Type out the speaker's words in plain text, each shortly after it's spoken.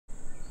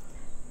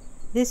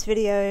This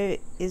video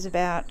is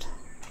about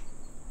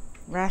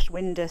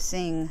Rajwinder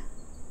Singh,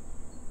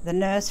 the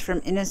nurse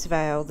from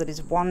Innisfail that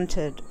is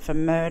wanted for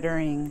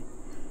murdering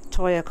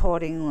Toyah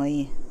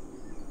Cordingley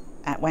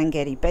at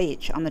Wangari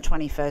Beach on the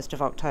 21st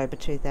of October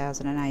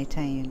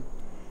 2018.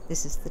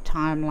 This is the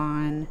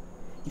timeline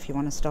if you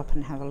want to stop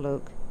and have a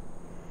look.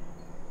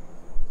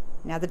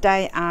 Now, the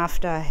day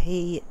after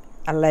he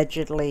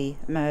allegedly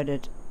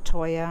murdered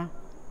Toyah,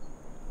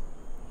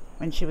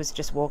 when she was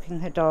just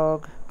walking her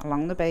dog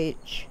along the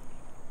beach,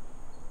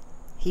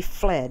 he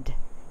fled.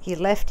 He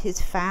left his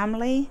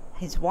family,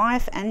 his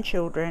wife and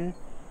children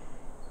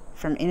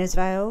from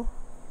Innisfail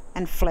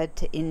and fled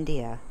to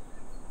India.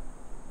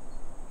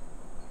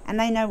 And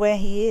they know where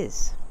he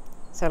is.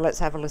 So let's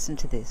have a listen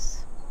to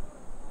this.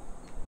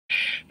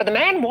 But the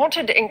man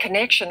wanted in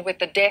connection with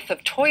the death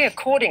of Toyah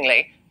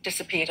Cordingley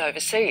disappeared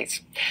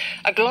overseas.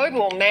 A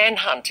global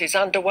manhunt is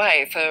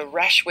underway for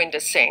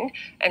Rajwinder Singh,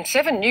 and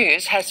 7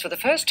 News has for the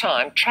first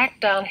time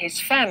tracked down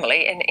his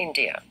family in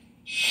India.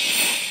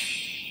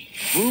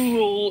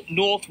 Rural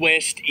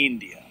northwest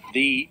India,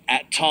 the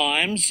at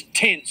times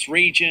tense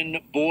region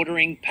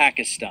bordering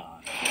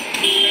Pakistan.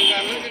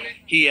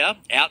 Here,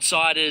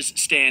 outsiders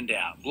stand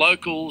out,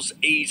 locals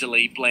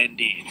easily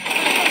blend in.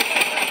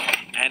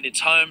 And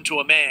it's home to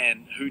a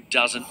man who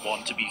doesn't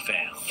want to be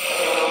found.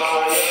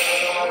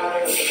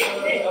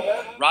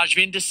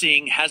 Rajwinder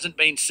Singh hasn't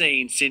been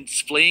seen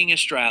since fleeing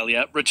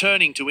Australia,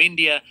 returning to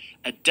India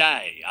a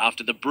day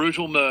after the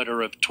brutal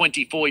murder of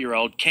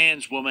 24-year-old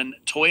Cairns woman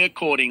Toyah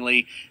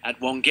Cordingley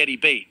at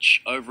Wangari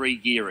Beach over a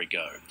year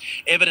ago.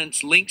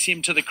 Evidence links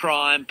him to the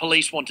crime.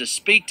 Police want to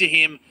speak to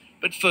him,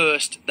 but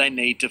first they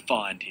need to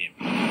find him.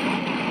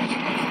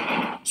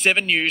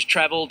 7 News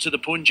travelled to the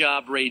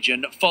Punjab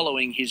region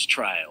following his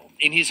trail.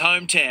 In his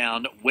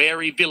hometown,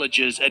 wary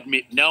villagers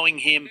admit knowing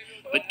him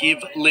but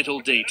give little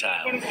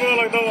detail.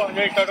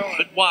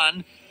 But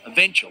one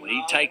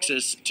eventually takes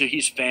us to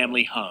his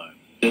family home,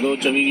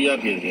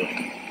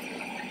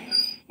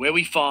 where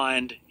we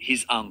find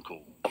his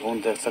uncle.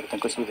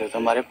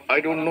 I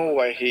don't know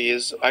why he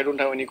is. I don't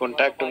have any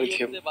contact with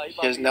him.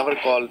 He has never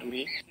called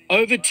me.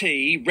 Over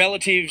tea,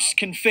 relatives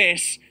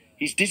confess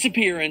his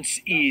disappearance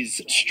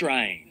is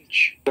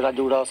strange.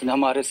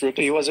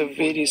 He was a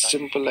very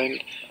simple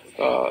and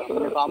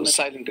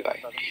silent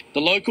guy.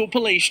 The local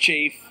police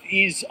chief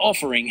is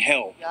offering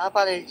help.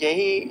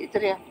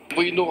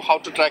 We know how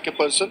to track a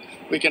person.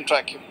 We can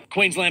track him.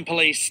 Queensland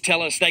Police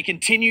tell us they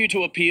continue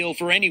to appeal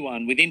for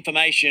anyone with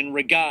information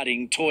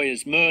regarding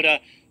Toyah's murder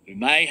who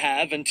may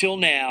have, until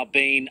now,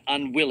 been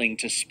unwilling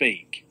to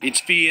speak. It's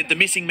feared the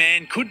missing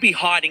man could be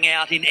hiding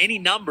out in any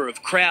number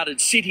of crowded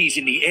cities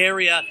in the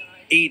area,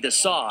 either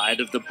side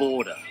of the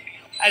border.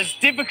 As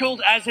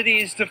difficult as it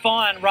is to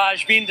find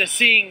Rajwinder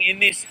Singh in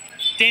this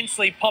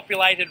densely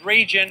populated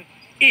region,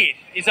 it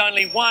is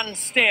only one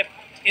step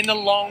in the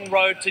long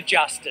road to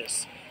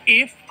justice.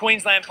 If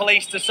Queensland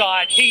Police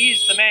decide he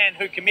is the man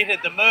who committed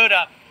the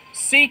murder,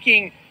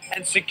 seeking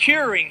and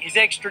securing his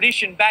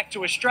extradition back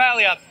to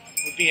Australia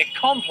would be a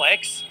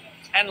complex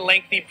and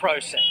lengthy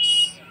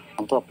process.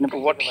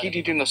 What he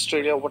did in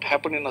Australia, what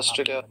happened in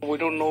Australia, we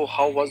don't know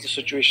how was the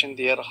situation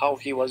there, how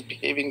he was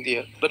behaving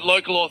there. But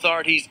local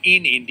authorities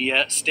in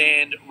India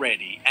stand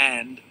ready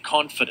and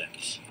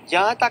confident.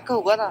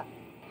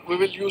 We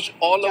will use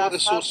all our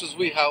resources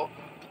we have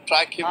to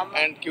track him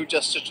and give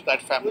justice to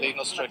that family in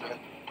Australia.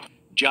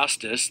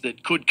 Justice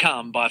that could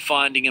come by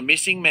finding a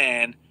missing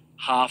man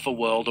half a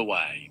world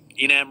away.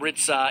 In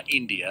Amritsan,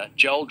 India,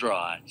 Joel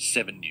Dry,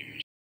 7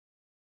 News.